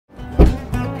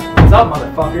What's up,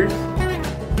 motherfuckers?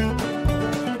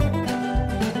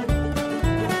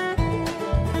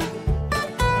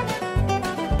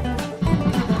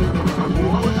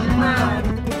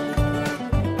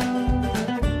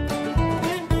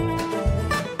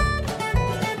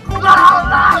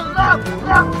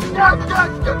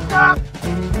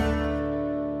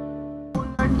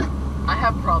 I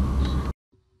have problems.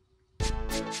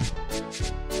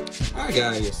 Hi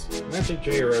guys, Magic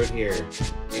J Road here,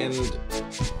 and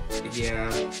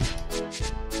yeah,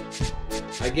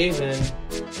 I gave in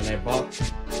and I bought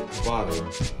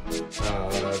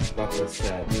this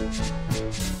set.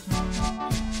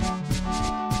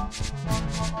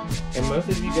 And most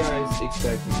of you guys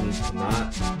expected me to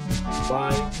not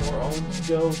buy or own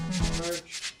Go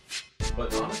merch,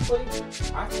 but honestly,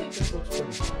 I think this looks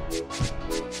pretty cool.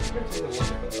 I'm gonna take a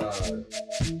look at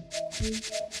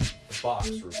the box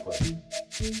real quick.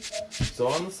 So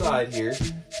on the side here,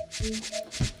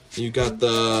 you got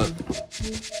the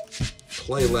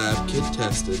Play Lab kit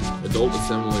tested, adult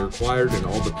assembly required, and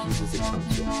all the pieces it comes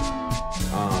with.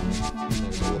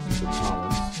 There's a look at the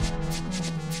Thomas.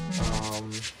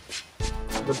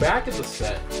 The back of the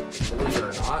set, believe it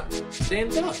or not,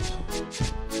 stands up.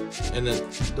 And it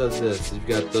does this. You've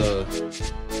got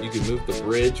you can move the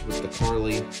bridge with the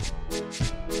Carly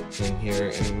thing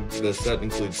here, and the set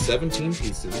includes 17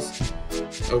 pieces,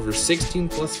 over 16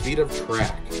 plus feet of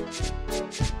track.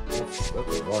 That's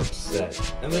a large set.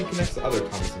 And then connects to other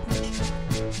Thomas and French track.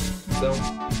 So,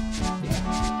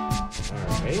 yeah.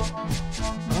 Alright.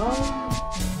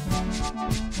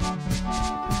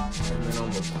 And then on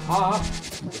the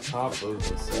top of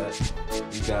the set,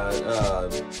 you got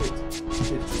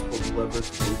pitches pull levers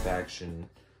for loop action.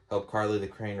 Help Carly the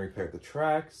crane repair the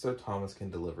track so Thomas can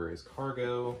deliver his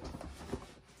cargo.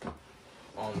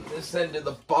 On this end of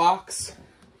the box,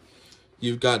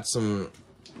 you've got some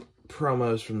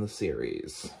promos from the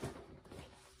series.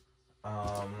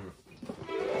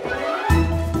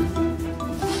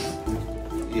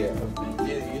 Yeah,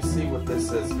 you see what this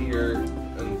says here,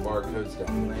 and the barcode's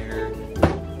down there.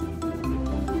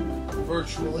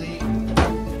 Virtually,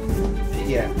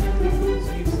 yeah.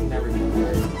 So you've seen everything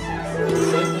there. The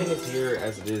same thing is here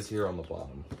as it is here on the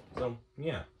bottom. So,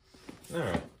 yeah.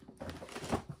 Alright.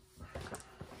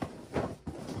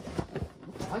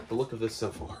 I like the look of this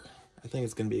so far. I think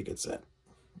it's going to be a good set.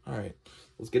 Alright,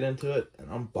 let's get into it and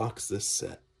unbox this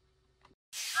set.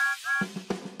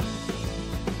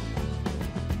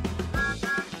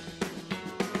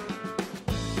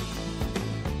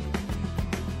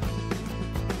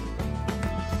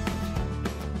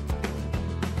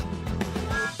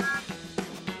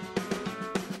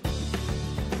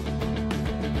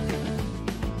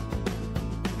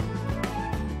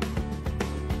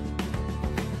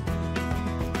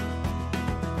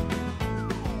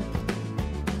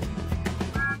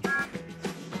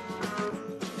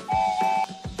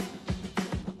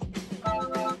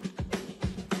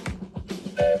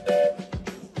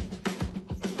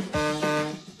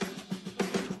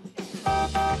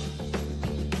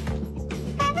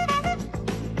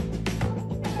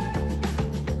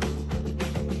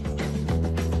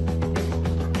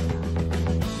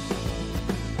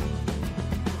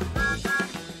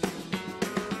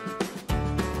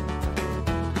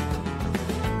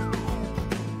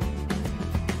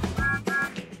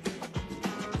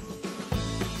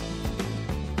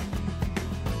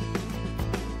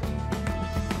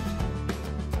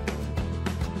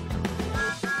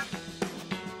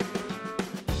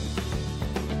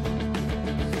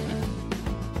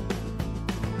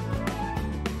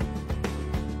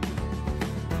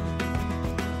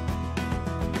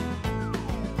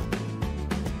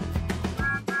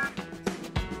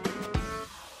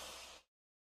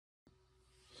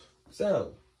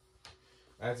 So,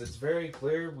 as it's very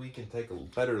clear, we can take a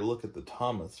better look at the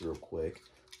Thomas real quick.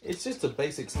 It's just a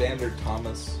basic standard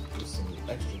Thomas with some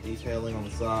extra detailing on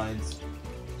the sides.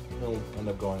 He'll end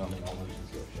up going on the all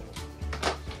show.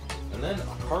 And then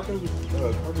a cargo with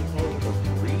a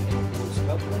reinforced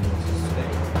coupling to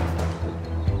stay.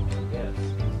 Yes.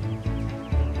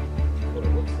 That's what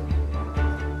it looks like.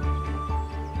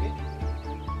 Okay.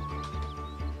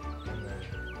 And then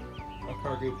a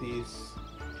cargo piece.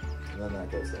 And then that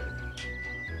goes there.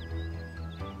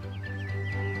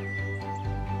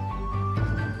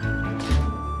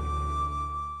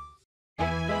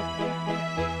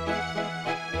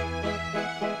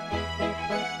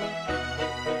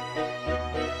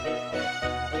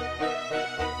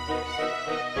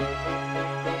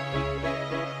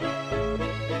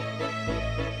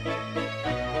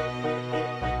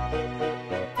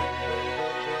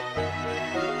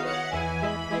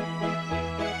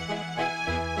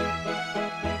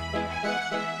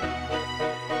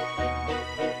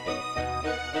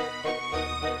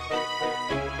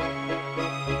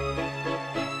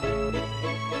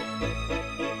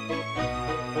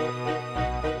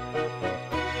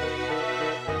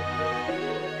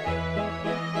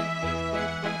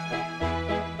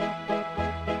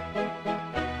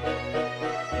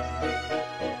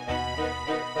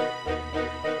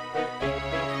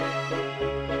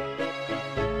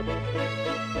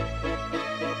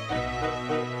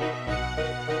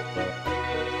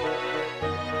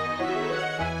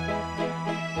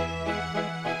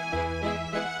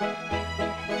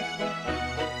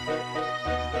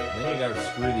 gotta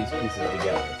screw these pieces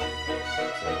together. So,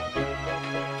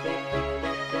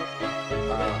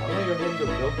 I'm gonna go ahead and go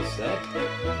build the set.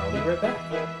 I'll be right back.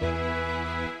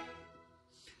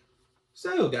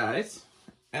 So, guys,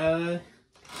 I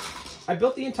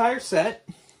built the entire set,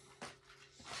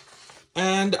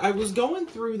 and I was going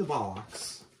through the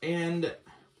box, and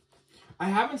I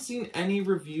haven't seen any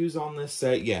reviews on this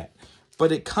set yet,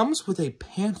 but it comes with a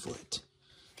pamphlet,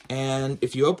 and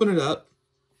if you open it up,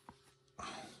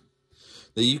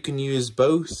 that you can use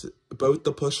both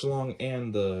the push-along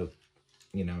and the,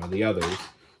 the others.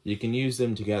 You can use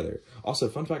them together. Also,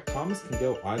 fun fact, Thomas can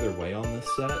go either way on this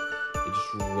set. It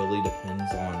just really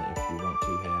depends on if you want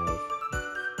to have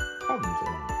problems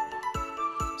or not.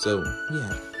 So,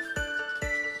 yeah.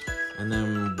 And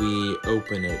then we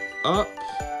open it up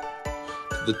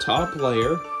to the top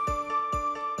layer,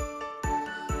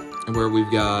 and where we've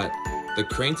got the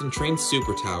Cranes and Trains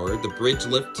Super Tower, the bridge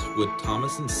lift with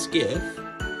Thomas and Skiff.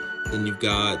 Then you've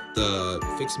got the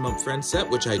Fix 'em Up Friend set,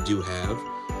 which I do have.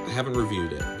 I haven't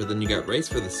reviewed it. But then you got Race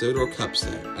for the Sodor Cup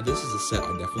set. This is a set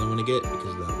I definitely want to get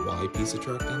because of that Y piece of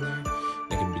truck down there.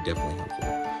 That can be definitely helpful.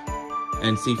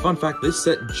 And see, fun fact, this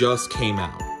set just came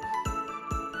out.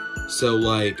 So,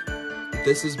 like,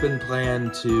 this has been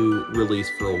planned to release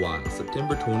for a while.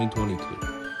 September 2022.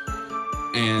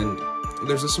 And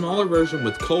there's a smaller version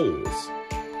with coals.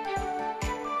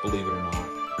 Believe it or not.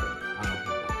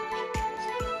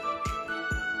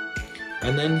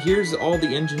 And then here's all the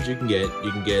engines you can get.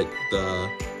 You can get the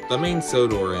main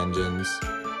Sodor engines,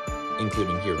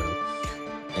 including Hero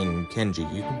and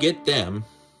Kenji. You can get them.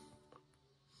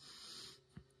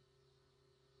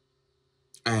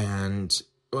 And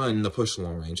in the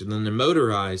push-along range. And then the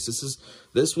motorized,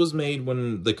 this was made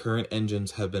when the current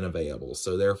engines have been available.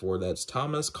 So therefore that's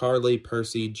Thomas, Carly,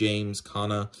 Percy, James,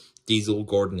 Kana, Diesel,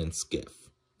 Gordon, and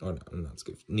Skiff. Oh no, not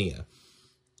Skiff, Nia.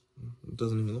 It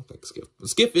doesn't even look like Skiff.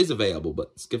 Skiff is available,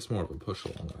 but Skiff's more of a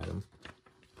push-along item.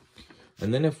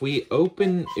 And then if we go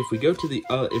to the,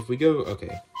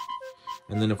 okay.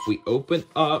 And then if we open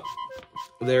up,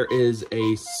 there is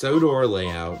a Sodor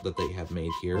layout that they have made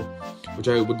here, which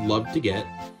I would love to get.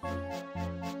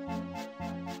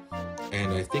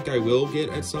 And I think I will get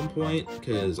at some point,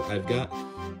 because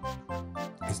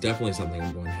it's definitely something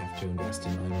I'm going to have to invest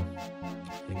in. I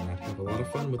think I'd have a lot of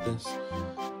fun with this.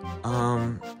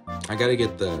 I gotta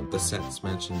get the sets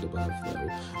mentioned above, though.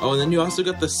 Oh, and then you also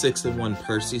got the 6-in-1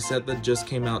 Percy set that just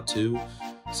came out, too.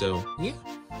 So, yeah.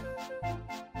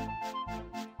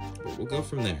 But we'll go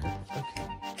from there. Okay.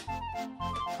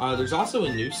 There's also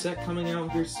a new set coming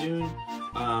out here soon.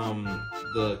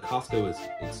 The Costco is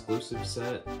exclusive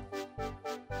set.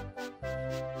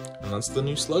 And that's the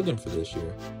new slogan for this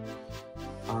year.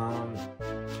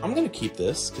 I'm gonna keep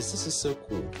this, because this is so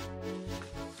cool.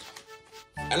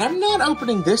 And I'm not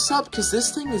opening this up because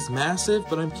this thing is massive,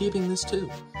 but I'm keeping this too.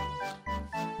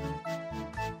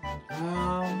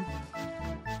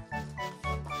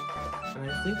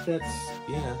 And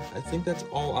I think that's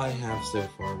all I have so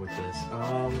far with this.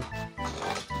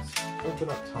 Let's open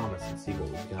up Thomas and see what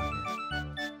we've got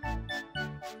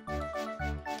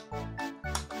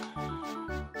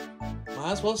here.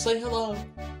 Might as well say hello.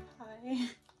 Hi.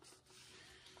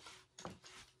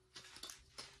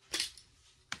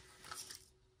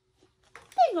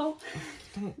 Don't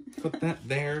put that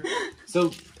there.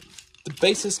 So, the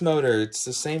basis motor, it's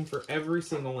the same for every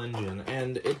single engine,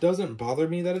 and it doesn't bother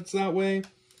me that it's that way,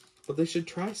 but they should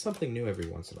try something new every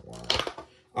once in a while.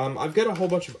 I've got a whole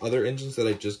bunch of other engines that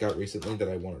I just got recently that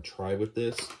I want to try with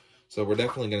this, so we're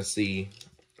definitely going to see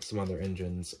some other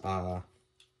engines.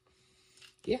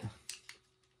 Yeah.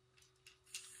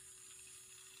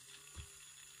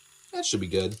 That should be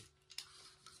good.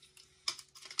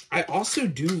 I also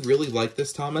do really like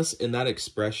this Thomas in that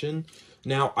expression.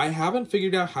 Now, I haven't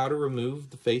figured out how to remove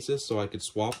the faces so I could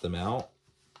swap them out.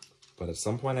 But at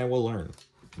some point I will learn.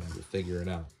 And I will figure it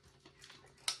out.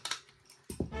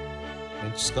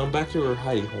 And she's going back to her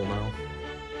hidey hole now. Okay.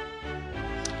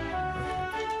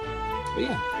 But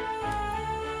yeah.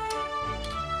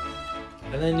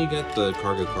 And then you get the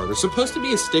cargo car. There's supposed to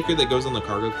be a sticker that goes on the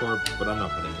cargo car, but I'm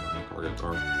not putting it on the cargo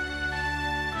car.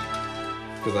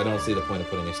 Because I don't see the point of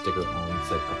putting a sticker on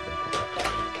said cargo car.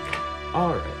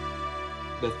 Alright.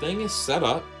 The thing is set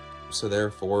up, so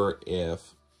therefore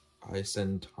if I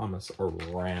send Thomas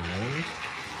around,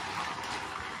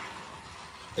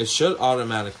 it should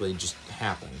automatically just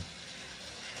happen.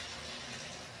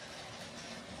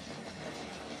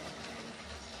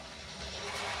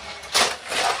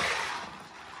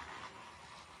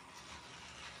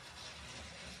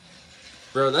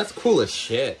 Bro, that's cool as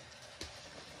shit.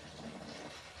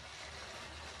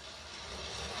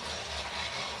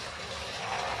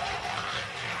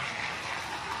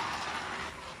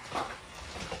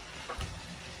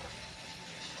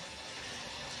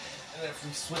 if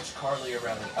we switch Carly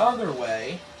around the other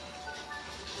way,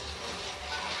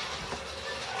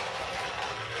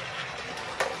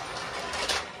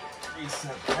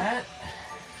 reset that.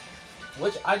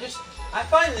 Which I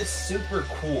find this super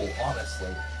cool,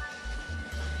 honestly.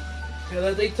 You know,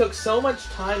 that they took so much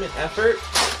time and effort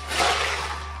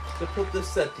to put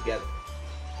this set together.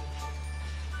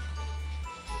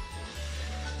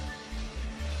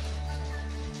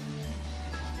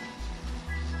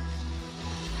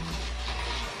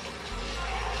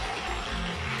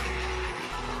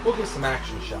 We'll get some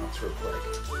action shots real quick.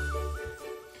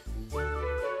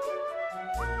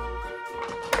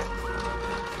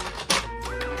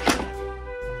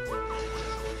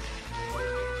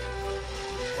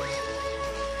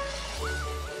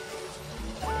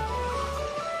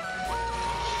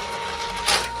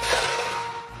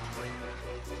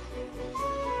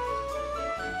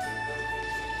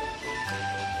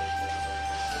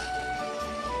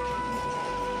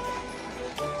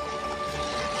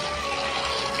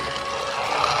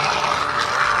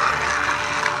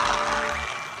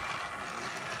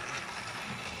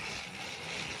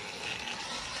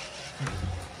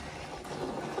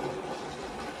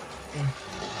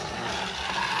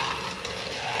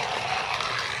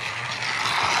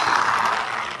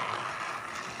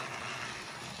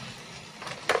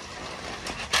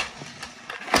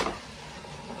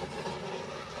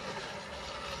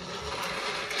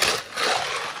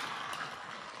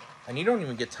 And you don't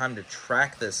even get time to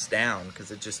track this down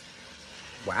because it just,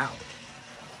 wow.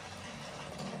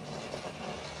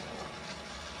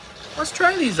 Let's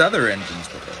try these other engines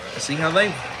with it, see how they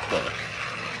work.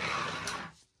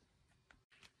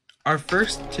 Our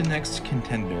first to next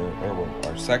contender, or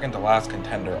our second to last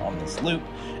contender on this loop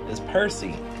is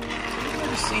Percy.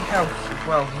 Let's see how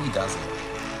well he does it.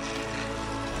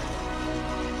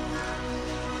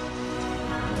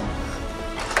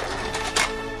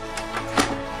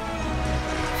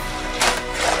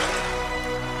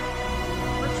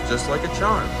 Just like a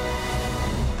charm.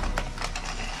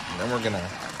 And then we're gonna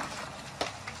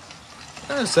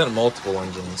set multiple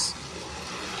engines.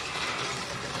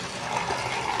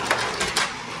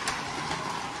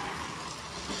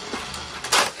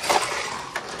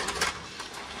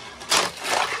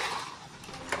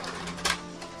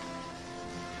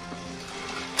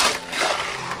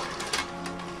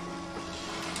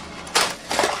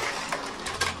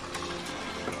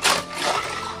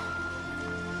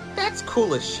 That's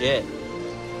cool as shit.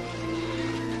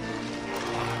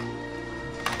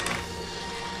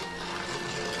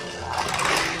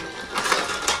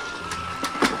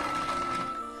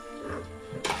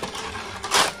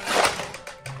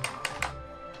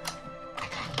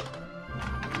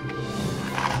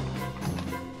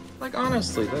 Like,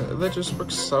 honestly, that just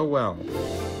works so well.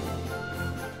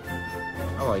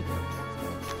 I like it.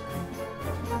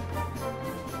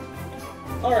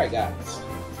 Alright, guys.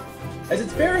 As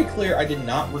it's very clear, I did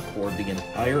not record the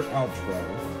entire outro.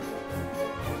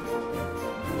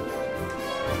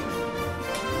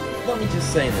 Let me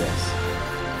just say this.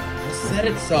 The set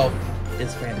itself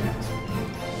is fantastic.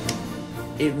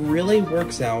 It really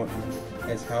works out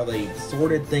as how they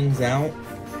sorted things out.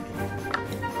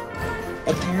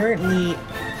 Apparently,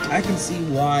 I can see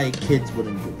why kids would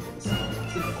enjoy this.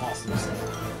 It's an awesome set.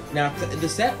 Now, the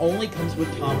set only comes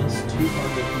with Thomas, 2 cargo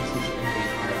pieces, and a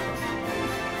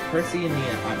Percy and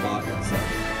Nia, I bought in set.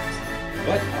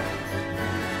 But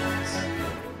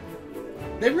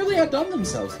they really outdone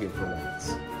themselves here for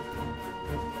once.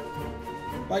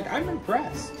 Like, I'm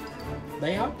impressed.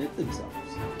 They outdid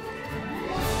themselves.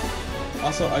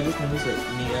 Also, I just noticed that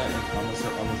Nia and Thomas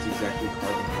are almost exactly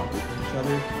carbon copy from each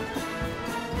other.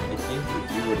 I think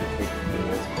if you were to take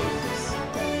Nia's basis,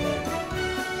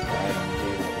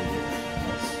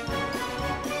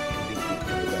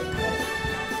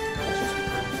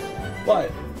 but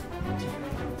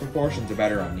proportions are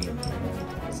better on Nia,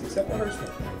 except for her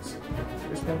smoke box.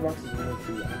 Her smoke box is really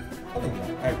too long. Other than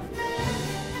that, I agree.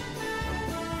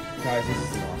 Guys, this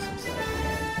is an awesome set.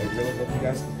 I really hope you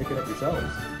guys can pick it up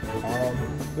yourselves.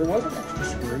 There was an extra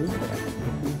screw, but I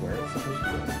don't think where it's supposed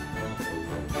to go.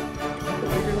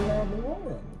 Figure it out in the long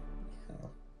run. Yeah,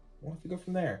 we'll have to go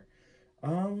from there.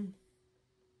 All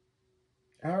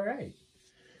right.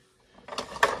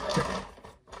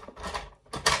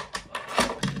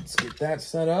 Let's get that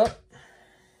set up.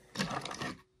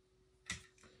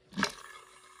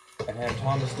 And have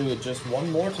Thomas do it just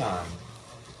one more time.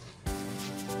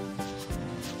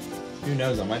 Who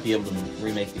knows, I might be able to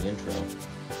remake the intro.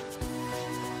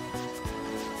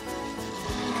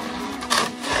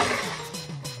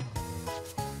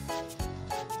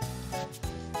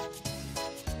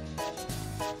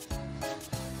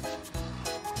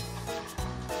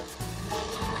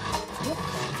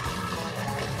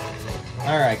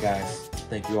 Alright guys,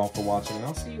 thank you all for watching, and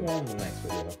I'll see you all in the next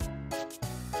video.